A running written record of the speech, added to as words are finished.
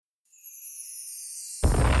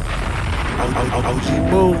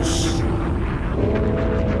OG Moose.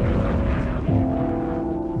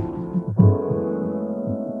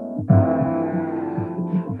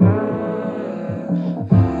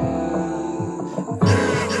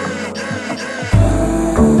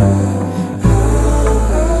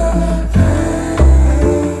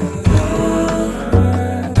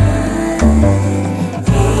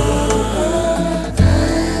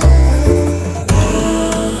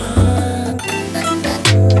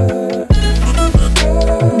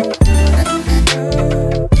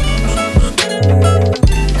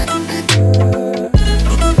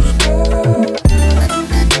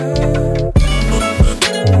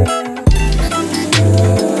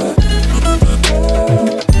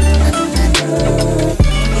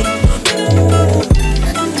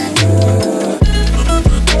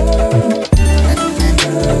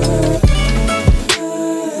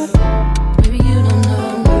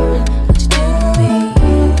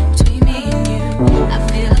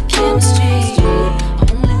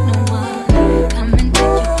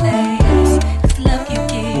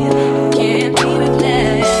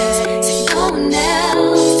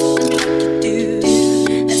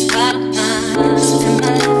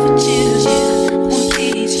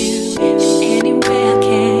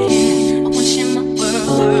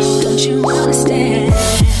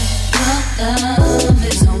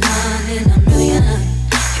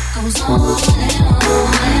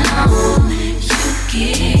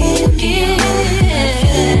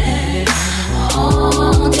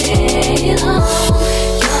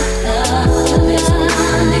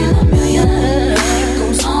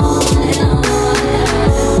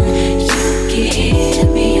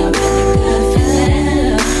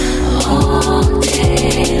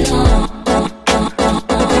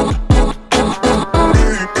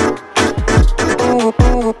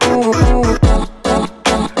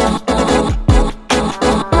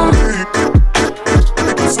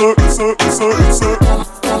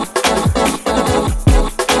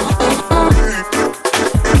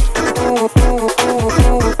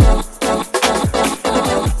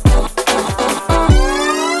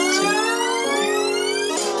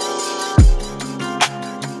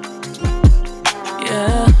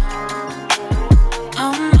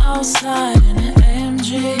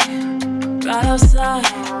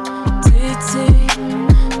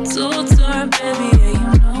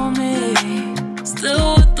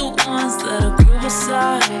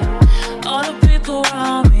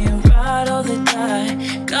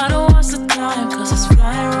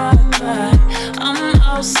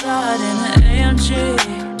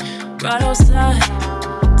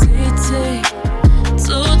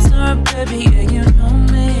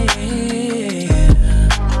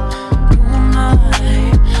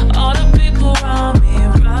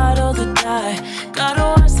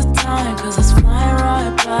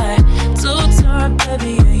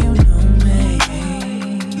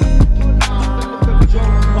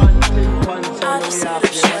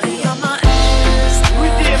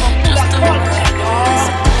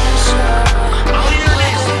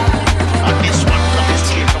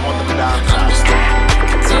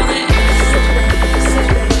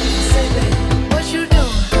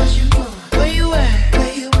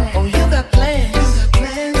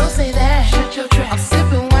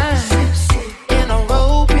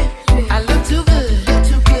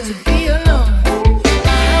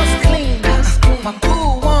 My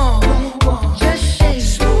pool warm, just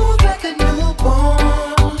shake.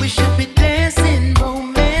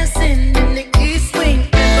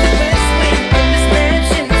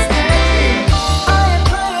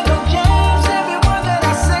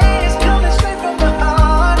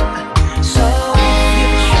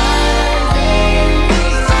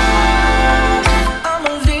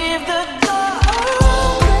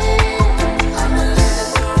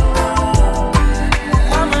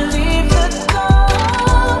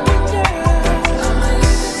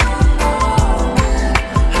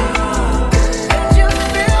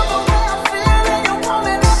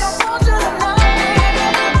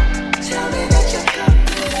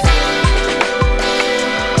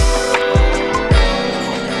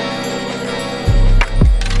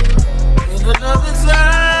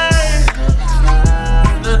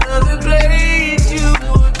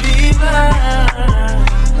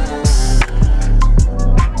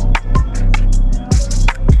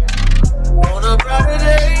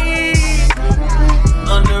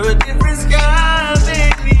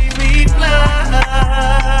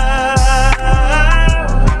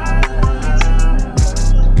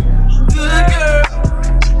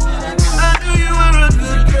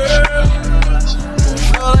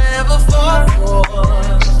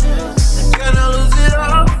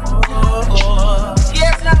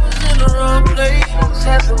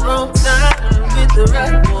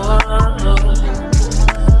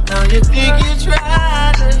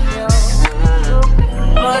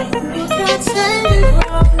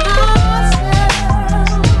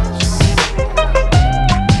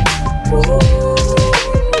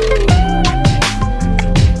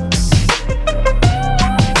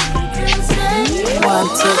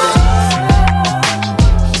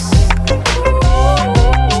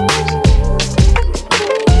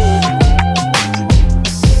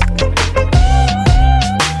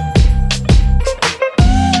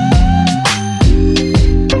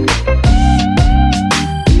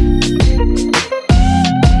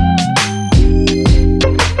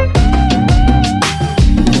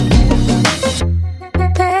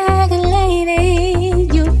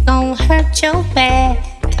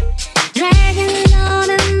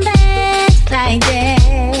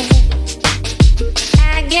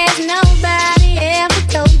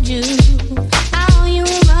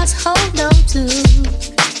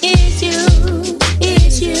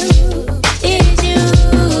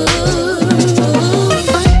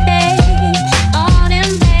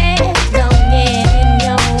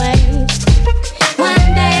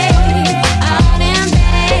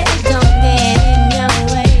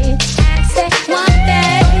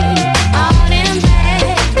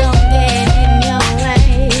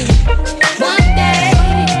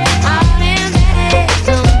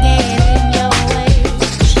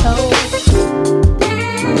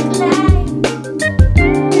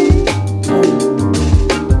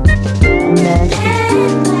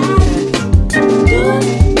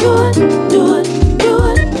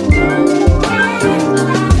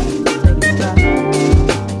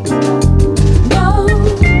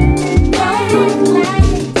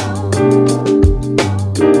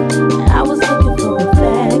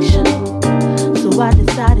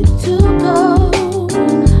 ready to go.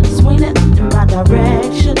 Swing it in my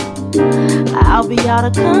direction. I'll be out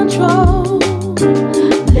of control.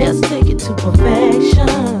 Let's take it to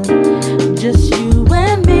perfection. Just you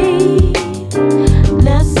and me.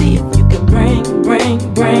 Let's see if you can bring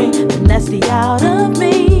the nasty out of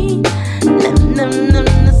me.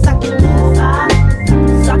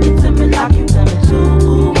 Suck it to me like you done it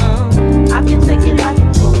too. I can take it like you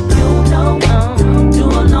know. Do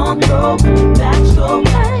a long throw, backstroke.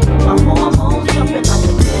 My hormones jumping like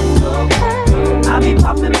a disco. I be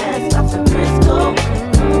popping mad stops in Frisco.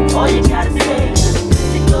 All you gotta say is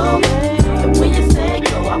go. And when you say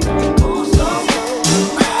go, I want to move so.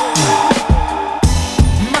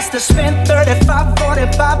 Must have spent 35,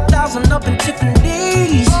 45,000 up in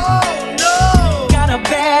Tiffany's. Oh no! Got a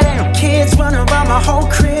bad and kids running around my whole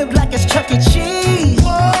crib like it's Chuck E. Cheese.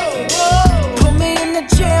 Whoa. Put me in the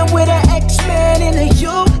jam with an X-Men in the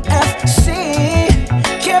UFC.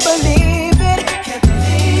 Can't believe it.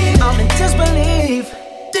 I'm in disbelief.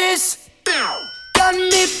 This got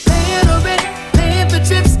me paying a rent, paying for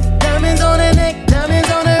trips, diamonds on the neck, diamonds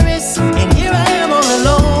on the wrist, and here I am all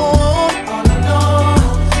alone.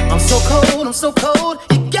 I'm so cold, I'm so cold.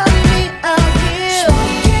 You got me out here.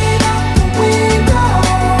 Smoking out the window.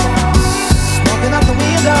 Smoking out the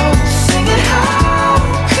window. Singing, how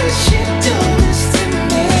could she do this to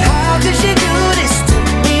me? How could she do this to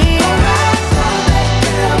me? Oh, I thought that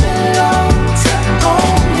girl belonged to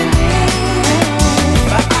only me.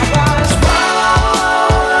 But I was wrong.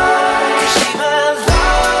 'Cause she belonged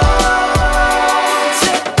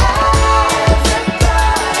to everybody.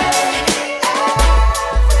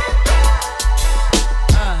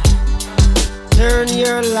 Turn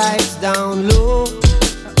your lights down low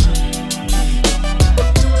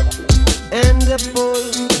and pull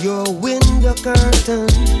your window curtain.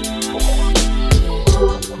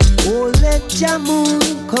 Oh, let your moon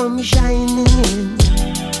come shining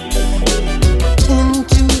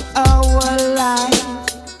into our life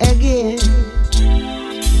again.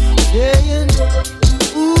 Saying,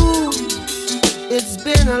 ooh, it's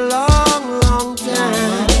been a long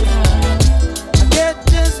time. I get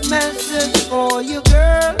this message for you,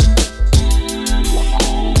 girl.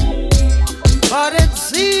 But it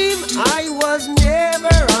seemed I was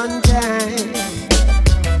never on time.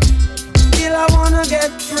 Still I wanna get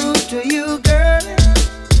through to you, girl.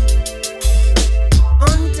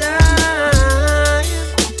 On time,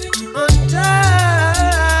 on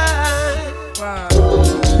time. Wow.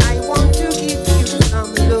 I want to give you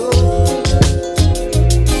some love.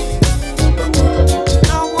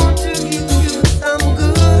 I want to give you some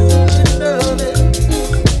good loving.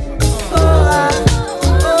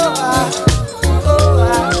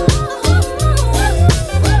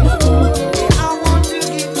 I want to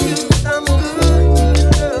give you some good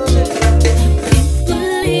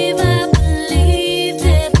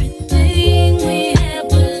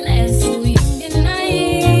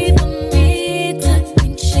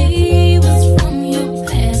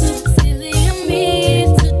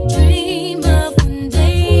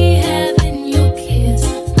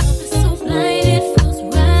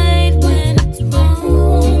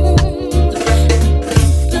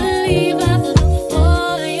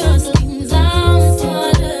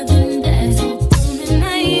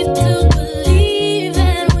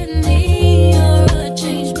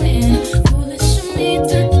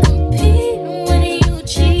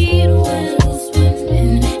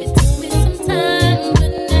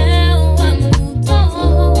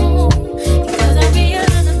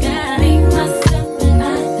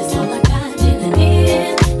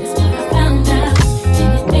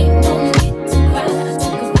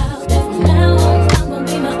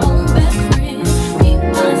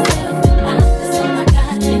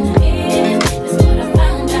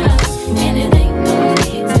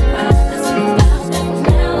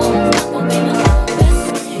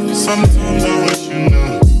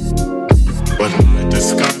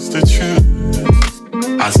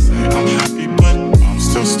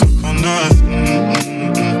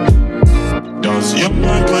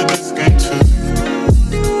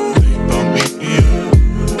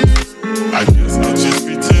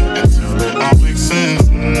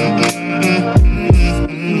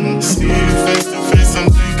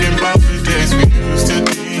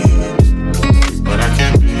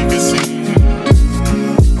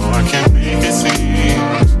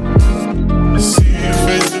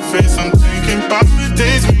face, I'm thinking about the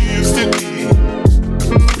days we used to be,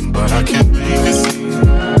 but I can't be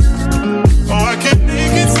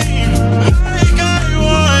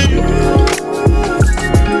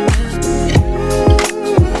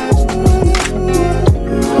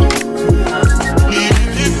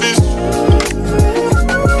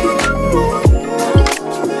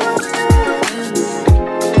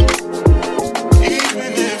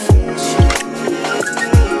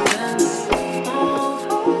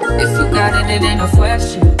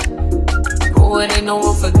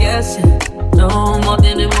guessing. No, more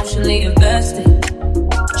than emotionally invested.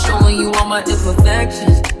 Showing you all my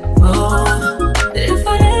imperfections. Oh, if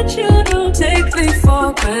I let you, don't take me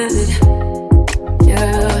for granted.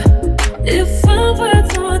 Yeah, if I were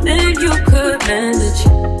more than you could manage,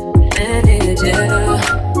 yeah.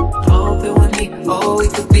 Open with me, oh, we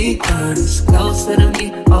could be honest. Closer to me,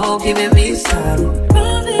 oh, giving me silence.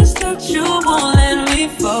 Promise that you won't let me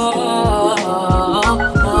fall.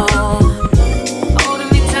 Holding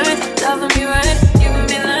me tight, loving me right, giving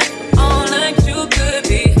me life, all like you could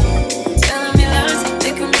be. Telling me lies,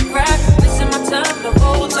 making me cry, wasting my time the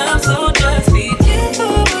whole time, so just be. If I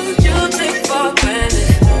was you, take for granted,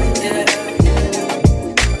 yeah.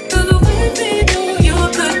 Cause the way we knew you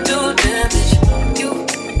could do damage, you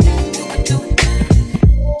could do damage.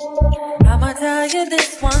 I'ma tell you this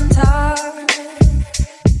one time,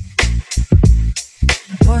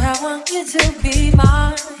 boy, I want you to be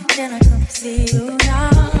mine. Can I come see you now?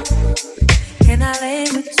 Can I lay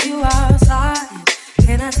with you outside?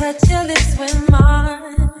 Can I touch your lips with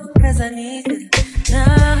mine? Cause I need it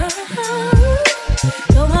now.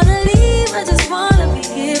 Don't wanna leave, I just wanna be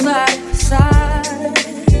here by your side.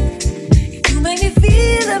 You make me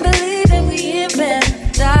feel and believe that we ain't better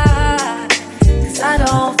die. Cause I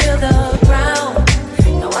don't feel the ground.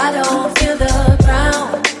 No, I don't feel the ground.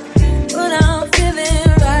 But I'm feeling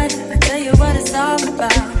right. I tell you what it's all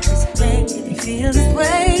about. Cause it makes me feel this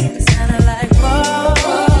way. It's kinda like, whoa,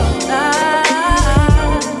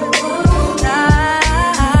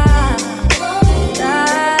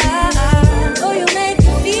 oh, you make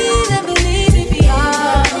me feel and believe it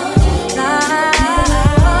beyond.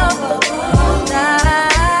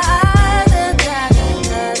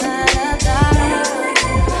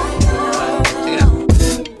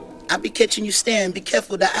 I be catching you staring, be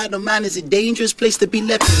careful, the idle mind is a dangerous place to be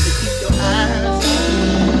left in, to keep your eyes.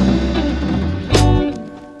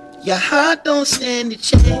 Your heart don't stand a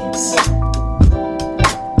chance.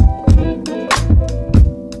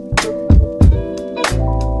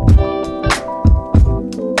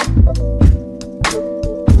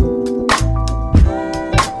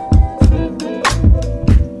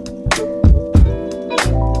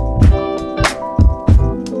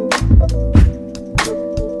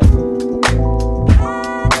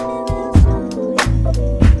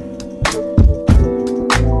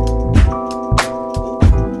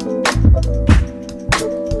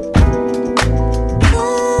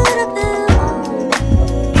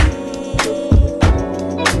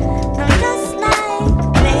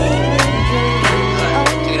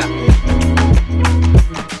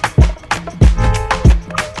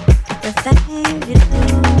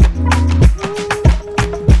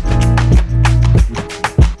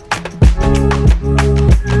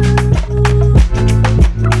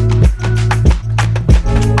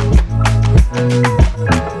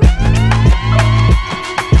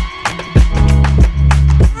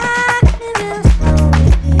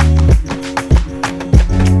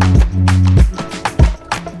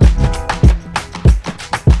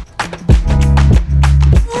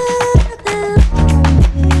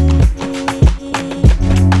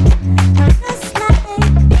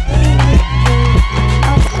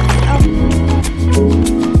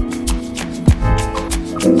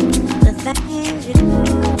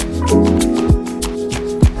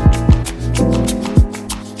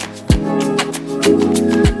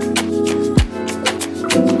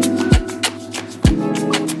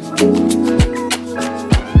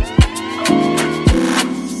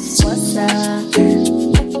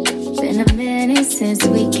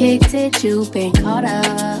 You've been caught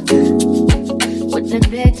up with the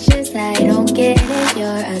bitches. I don't get it.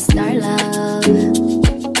 You're a star, love.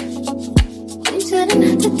 You shouldn't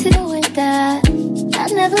have to deal with that.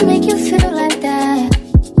 I'd never make you feel like that.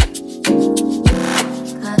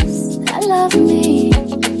 Cause I love me.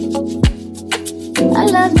 I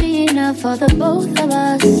love me enough for the both of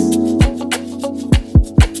us.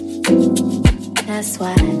 That's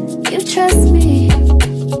why you trust me.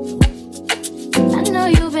 I know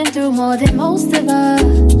you've been through more than most of us.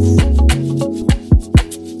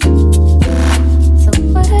 So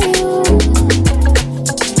what are you?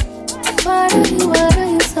 What are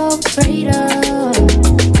you so afraid of?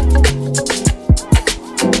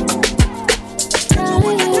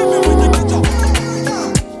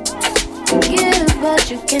 Give, but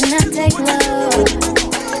you cannot take love.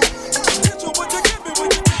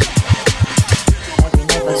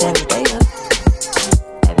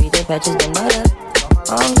 Every day patches been murder.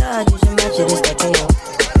 Oh God, you should match it, it's that KO.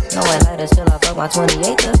 No way later, still I fuck my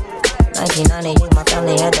 28th. 1998, my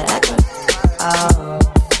family had the actor. Oh,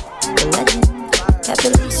 the legend. Kept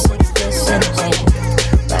at least 6 this and change.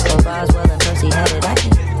 Back when Boswell and Percy had it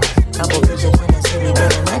acting.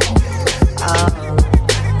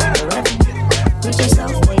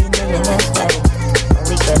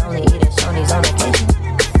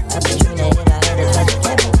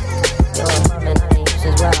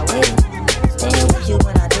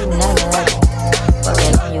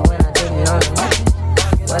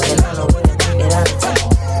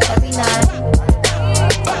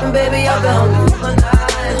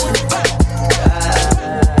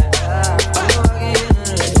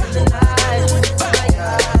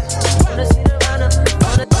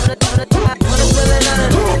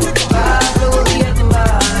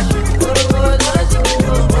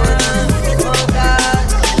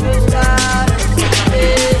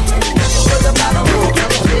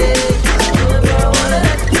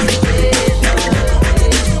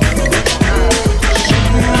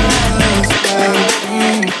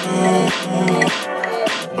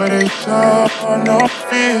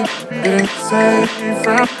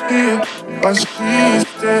 here, but she's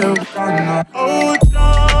still gonna hold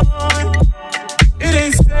on. It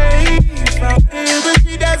ain't safe out here, but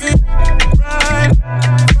she doesn't run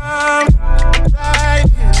from right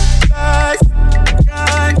here. Thugs,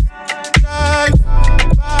 guns, drugs,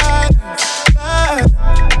 violence, thugs,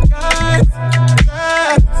 guns,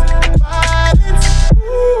 drugs, violence.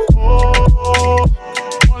 Ooh, oh,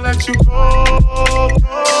 won't let you go, go,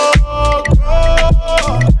 go.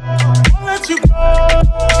 Won't let you go,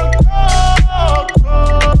 go, go,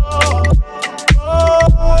 go.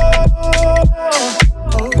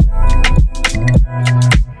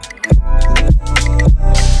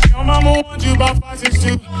 Your mama wants you about 5, 6,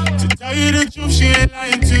 2. To tell you the truth, she ain't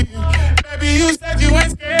lying to you. Baby, you said you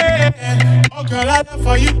ain't scared. Oh, girl, I love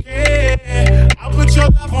how you care. I'll put your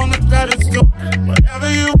love on the pedestal. Whatever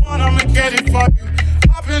you want, I'ma get it for you.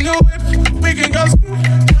 Hop in the whip, we can go scoop.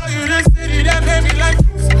 Tell you the city that made me like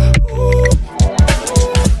this. Ooh.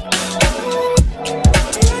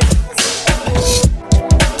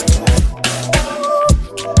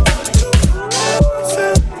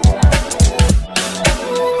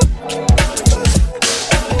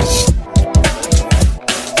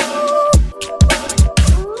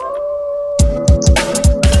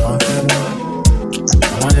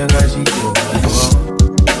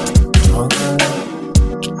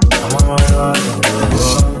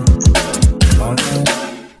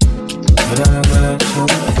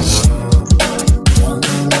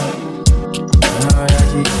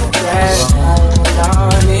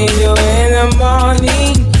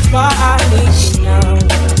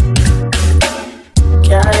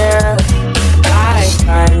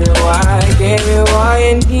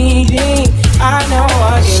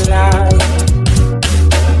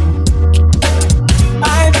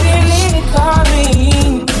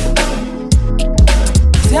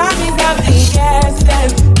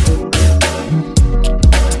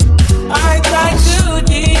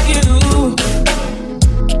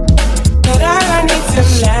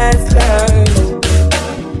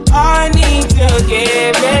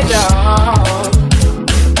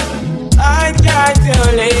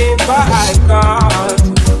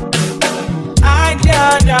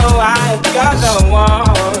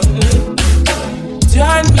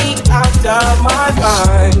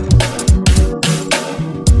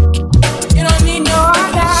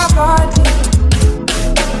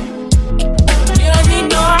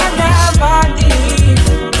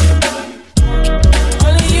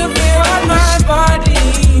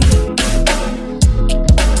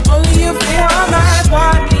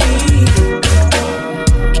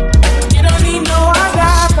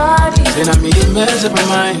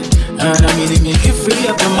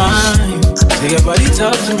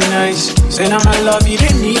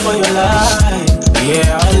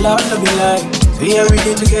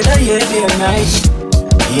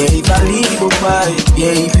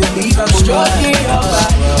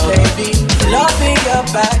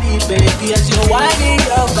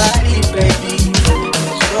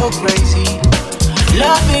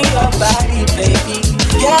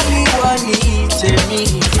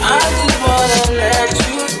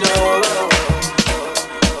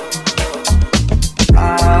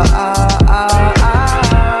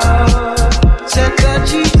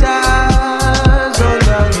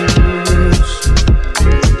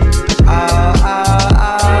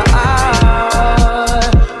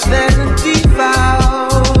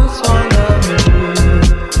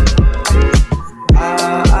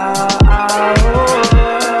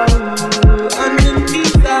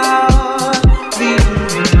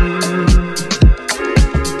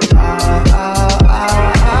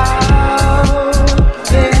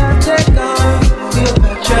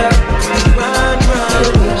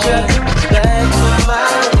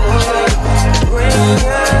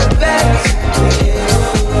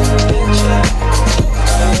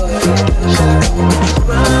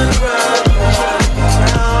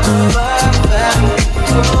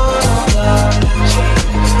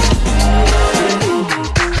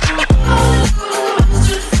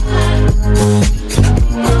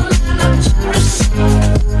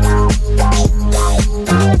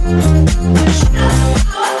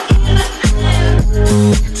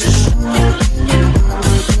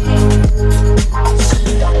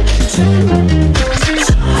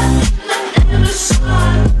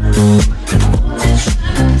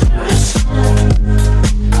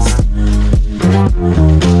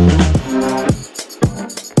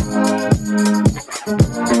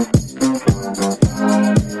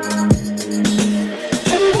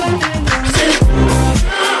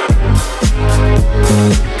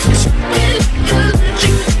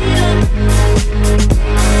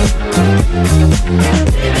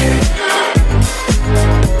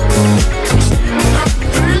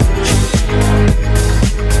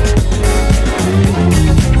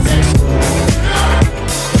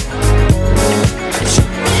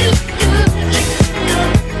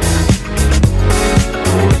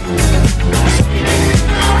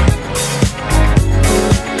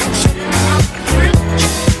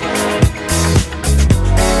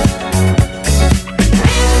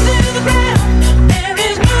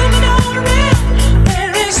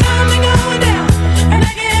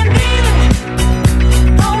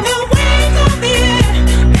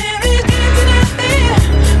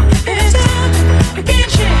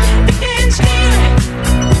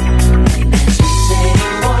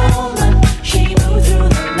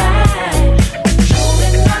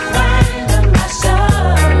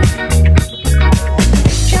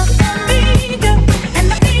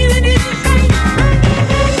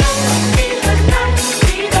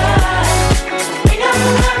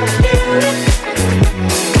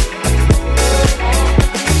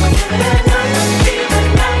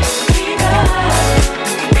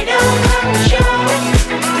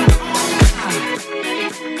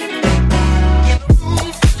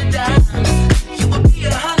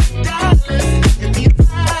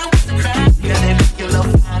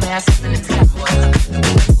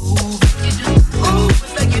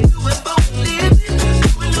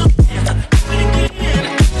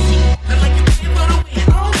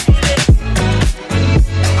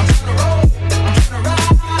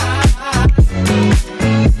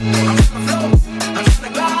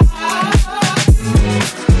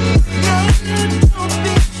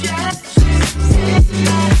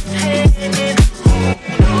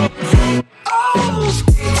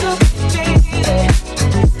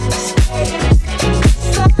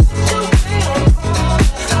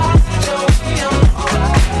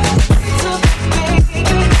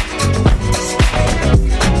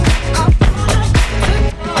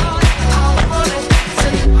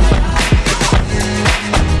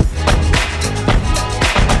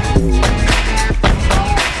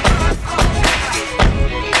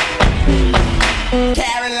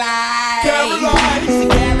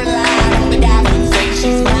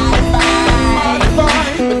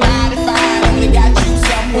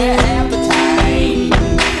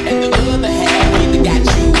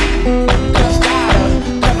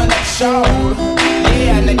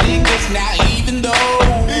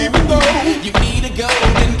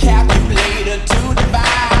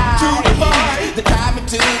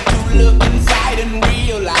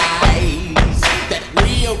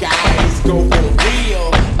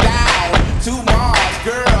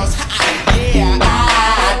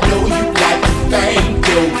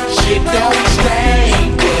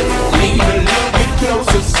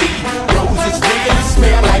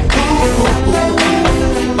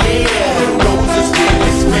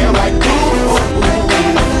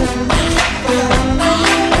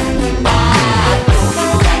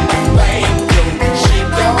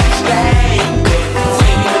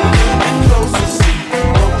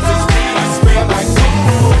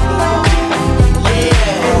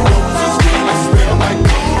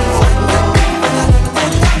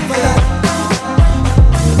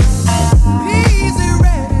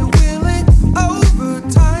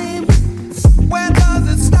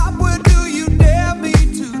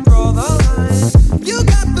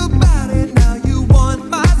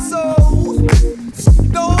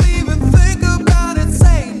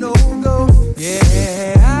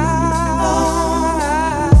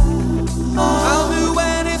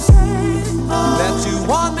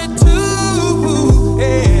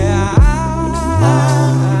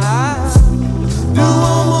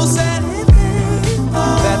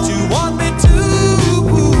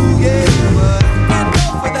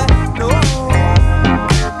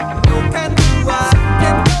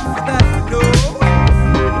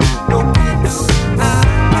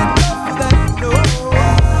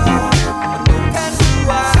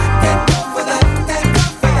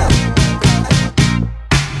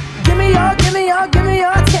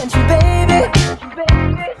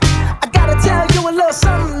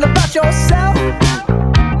 express yourself.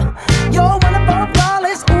 You're one of our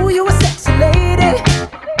flawless, ooh, you a sexy lady.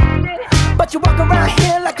 But you walk around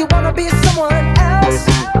here like you wanna be someone else.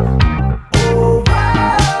 Ooh,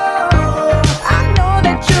 whoa. I know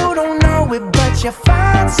that you don't know it, but you're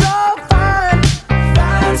fine, so fine.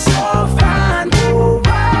 Fine, so fine. Ooh,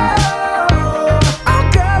 whoa. Oh,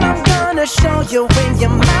 girl, I'm gonna show you when you're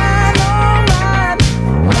mine, oh, mine.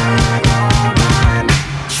 Mine, oh, mine.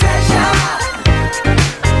 Treasure.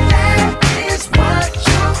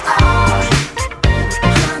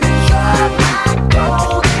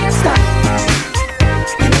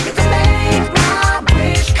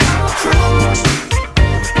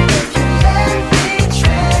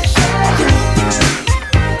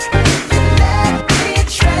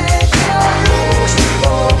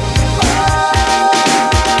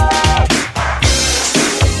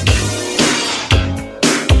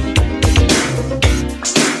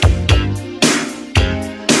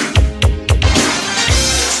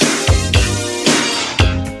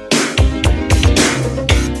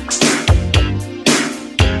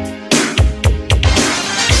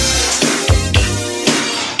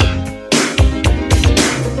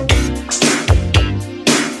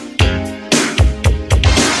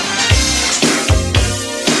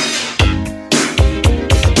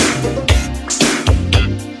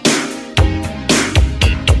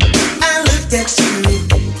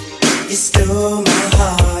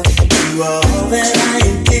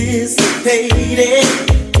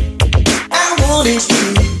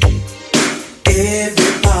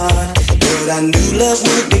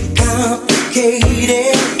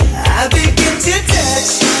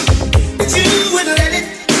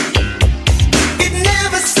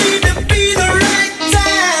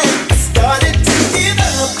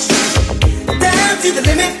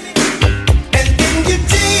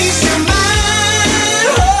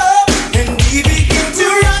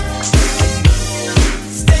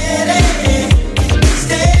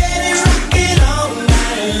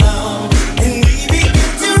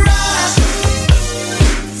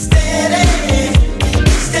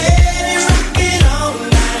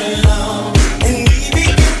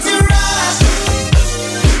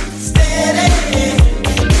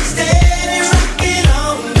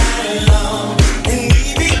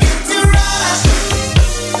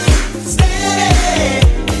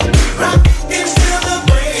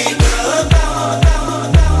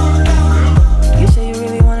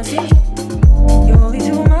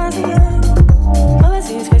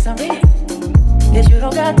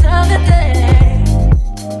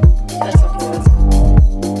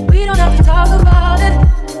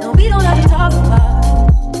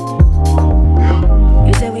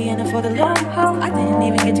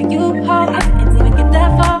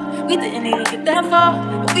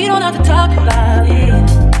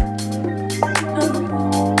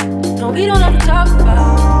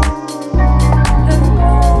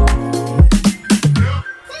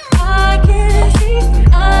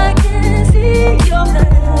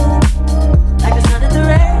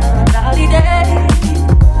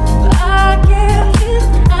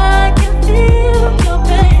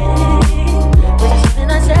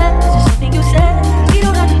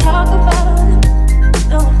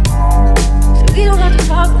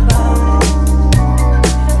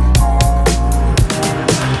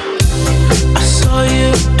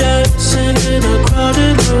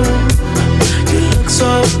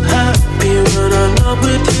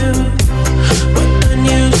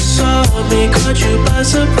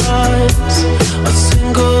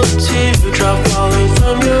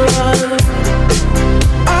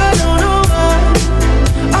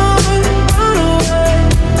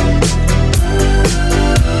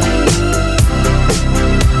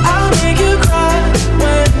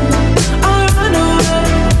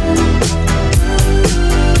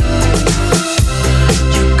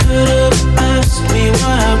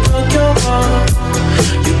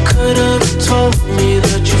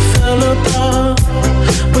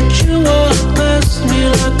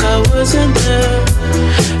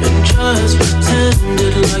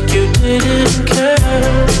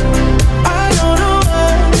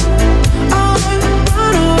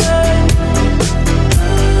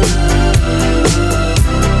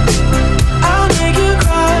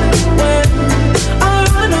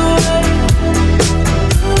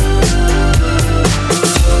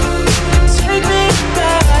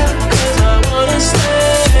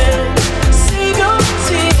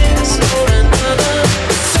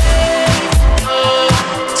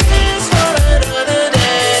 Tears for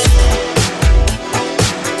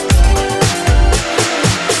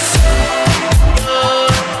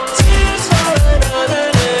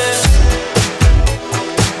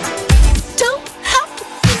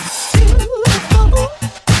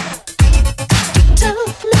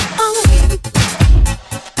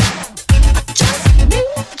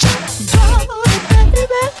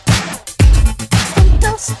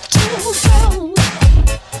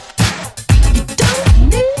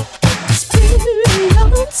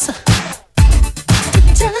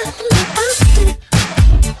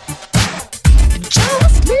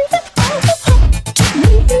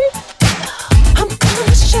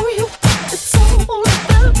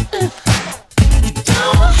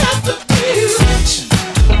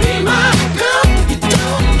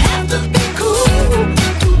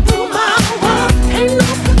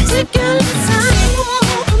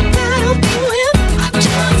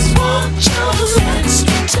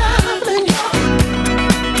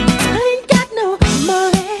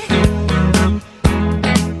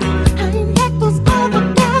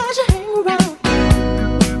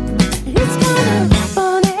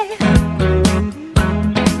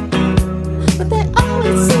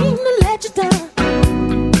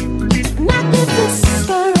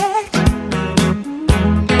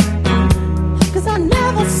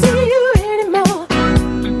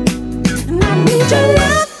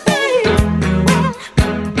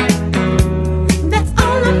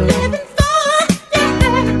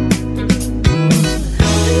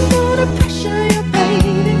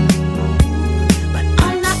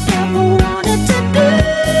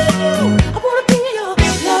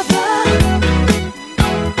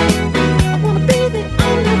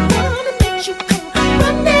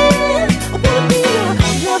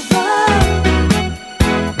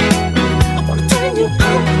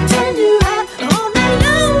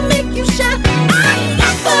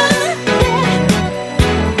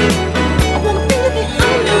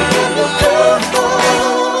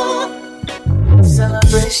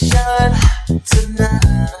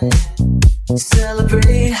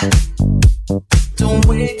celebrate. Don't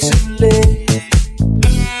wait too late.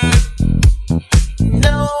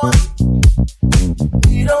 No,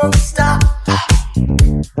 we don't stop.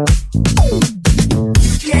 You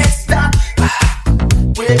can't stop.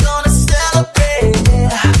 We're gonna celebrate.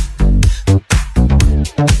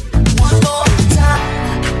 One more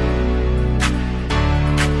time.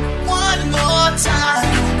 One more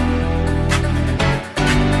time.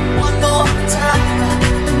 One more time.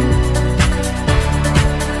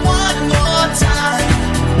 One more time.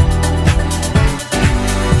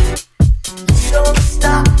 We don't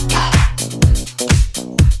stop.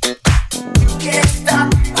 You can't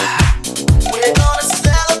stop. We're gonna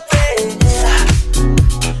celebrate.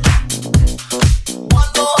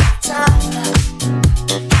 One more time.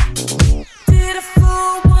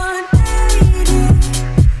 Beautiful 180,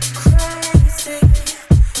 crazy.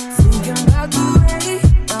 Thinking about the way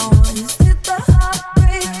I once did the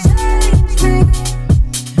heartbreak change me,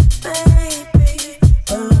 baby.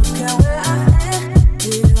 But look at where I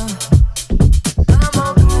ended up. I'm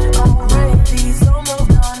all good already, it's almost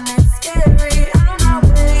done, it's scary. I'm not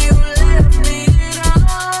where you left me at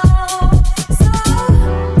all. So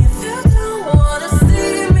if you don't wanna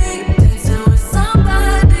see me dancing with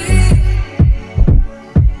somebody,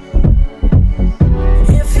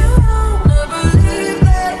 if you wanna believe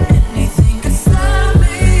that anything can stop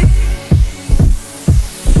me,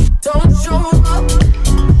 don't show up,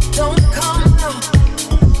 don't come now,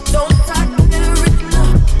 don't talk caring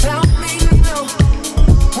about me, no.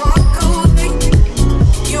 Walk away,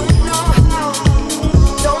 you know how.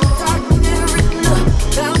 Don't talk caring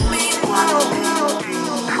about me, no.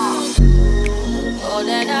 All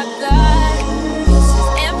that I got, pieces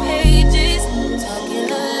and pages, talking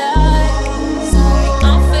a lot. Sorry,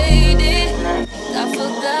 I'm faded, I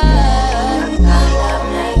forgot. You love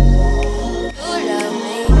me, you love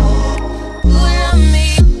me, you love me.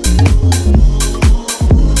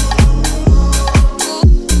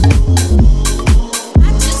 I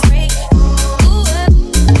just break you up.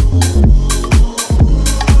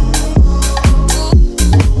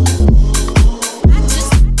 I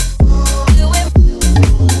just do it.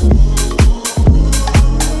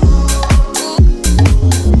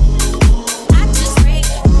 I just break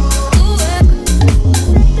you up.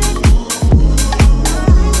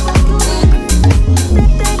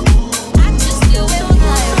 I just do it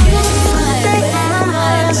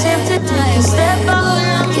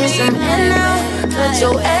Let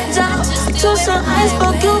your edge out. To some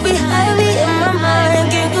iceberg, you'll be heavy in my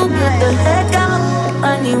mind. Can you get the heck out?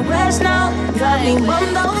 I need rest now. Got me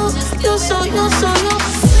bummed out. You so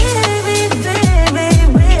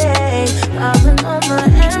baby, I've been on my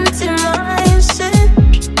empty mind. Shit,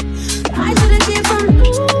 I shouldn't keep from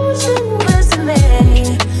losing the best of me.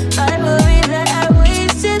 I worry that I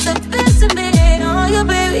wasted the best of me. Oh, you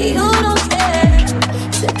baby, you don't care.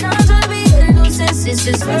 Sit down, try to be a nuisance. It's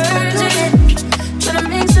just urgent. Tryna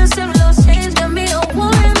make sense of those change. Got me a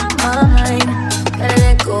war in my mind. Gotta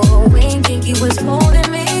let go. Ain't think he was holding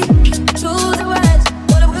me to the right.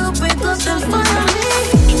 What a real big loss in front of me.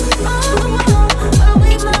 All the while, I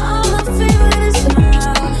wait my all my favorite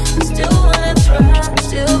smile. Still wanna try,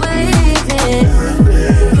 still believe it.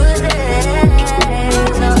 Good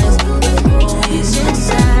days, always good boys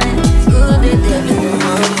inside. Good at living in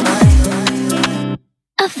my mind.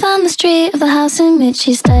 I found the street of the house in which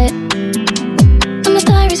she stayed. And my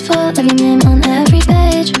diary's full of your name on every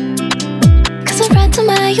page. Cause I've read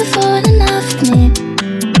somewhere you've fallen in love with me.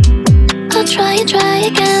 I'll try and try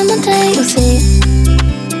again one day, you'll see.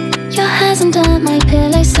 Your hands under my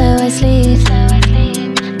pillow so I sleep.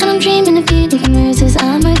 And I'm dreaming of you leaving roses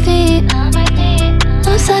on my feet. I'm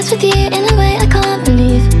obsessed with you in a way I can't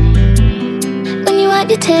believe. When you wipe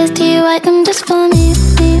your tears, do you wipe them just for me?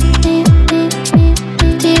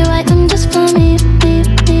 Do you wipe them just for me?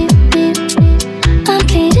 I'm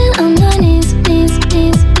pleading on my knees.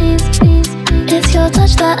 It's your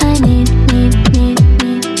touch that I need.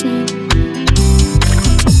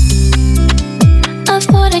 I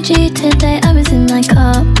thought I'd you today, I was in my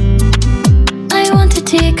car. I wanted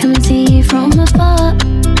to come and see you from afar.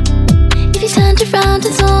 If you turned around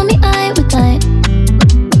and saw me, I would die.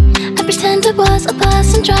 I pretend I was a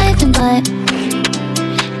person driving by.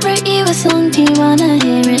 Wrote you a song, do you wanna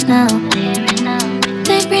hear it now?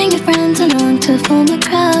 They bring your friends along to form a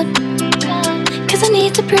crowd. Cause I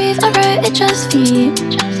need to prove I wrote it just for you.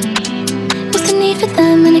 What's the need for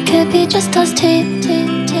them when it could be just us two?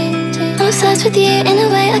 I'm obsessed with you in a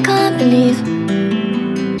way I can't believe.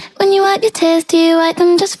 When you wipe your tears, do you wipe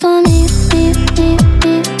them just for me? Do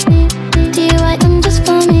you wipe them just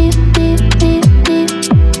for me?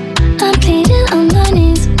 I'm pleading on my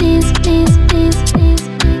knees.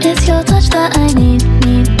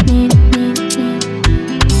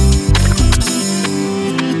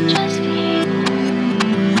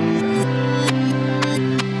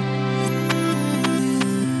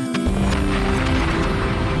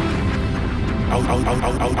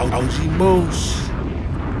 OG Moose.